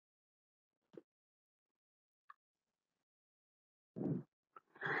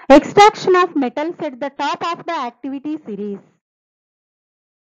Extraction of metals at the top of the activity series.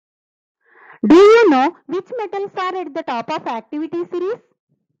 Do you know which metals are at the top of activity series?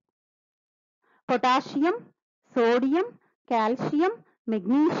 Potassium, sodium, calcium,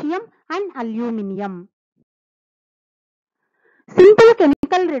 magnesium and aluminium. Simple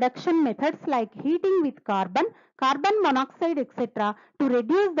chemical reduction methods like heating with carbon, carbon monoxide etc. to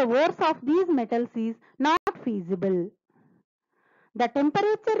reduce the ores of these metals is not feasible. The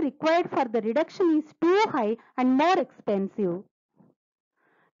temperature required for the reduction is too high and more expensive.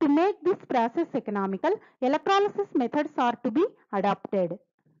 To make this process economical, electrolysis methods are to be adopted.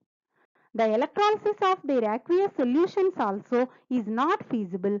 The electrolysis of their aqueous solutions also is not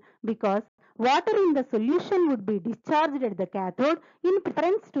feasible because water in the solution would be discharged at the cathode in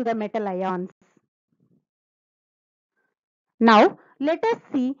preference to the metal ions. Now, let us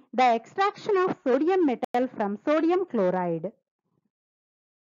see the extraction of sodium metal from sodium chloride.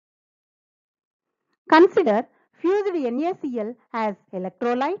 Consider fused NaCl as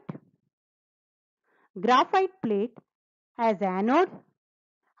electrolyte, graphite plate as anode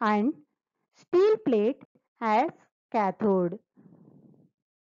and steel plate as cathode.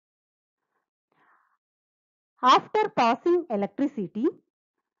 After passing electricity,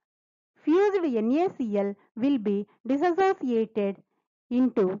 fused NaCl will be dissociated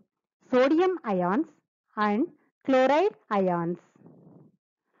into sodium ions and chloride ions.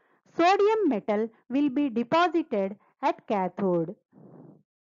 Sodium metal will be deposited at cathode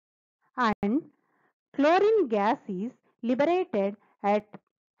and chlorine gas is liberated at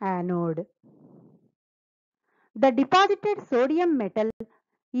anode. The deposited sodium metal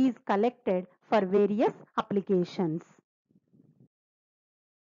is collected for various applications.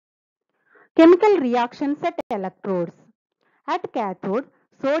 Chemical reactions at electrodes. At cathode,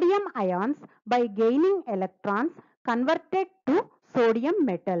 sodium ions by gaining electrons converted to sodium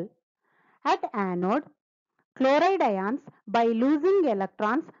metal. At anode, chloride ions by losing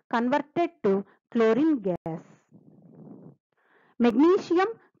electrons converted to chlorine gas. Magnesium,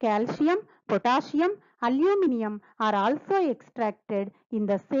 calcium, potassium, aluminium are also extracted in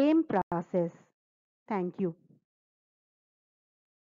the same process. Thank you.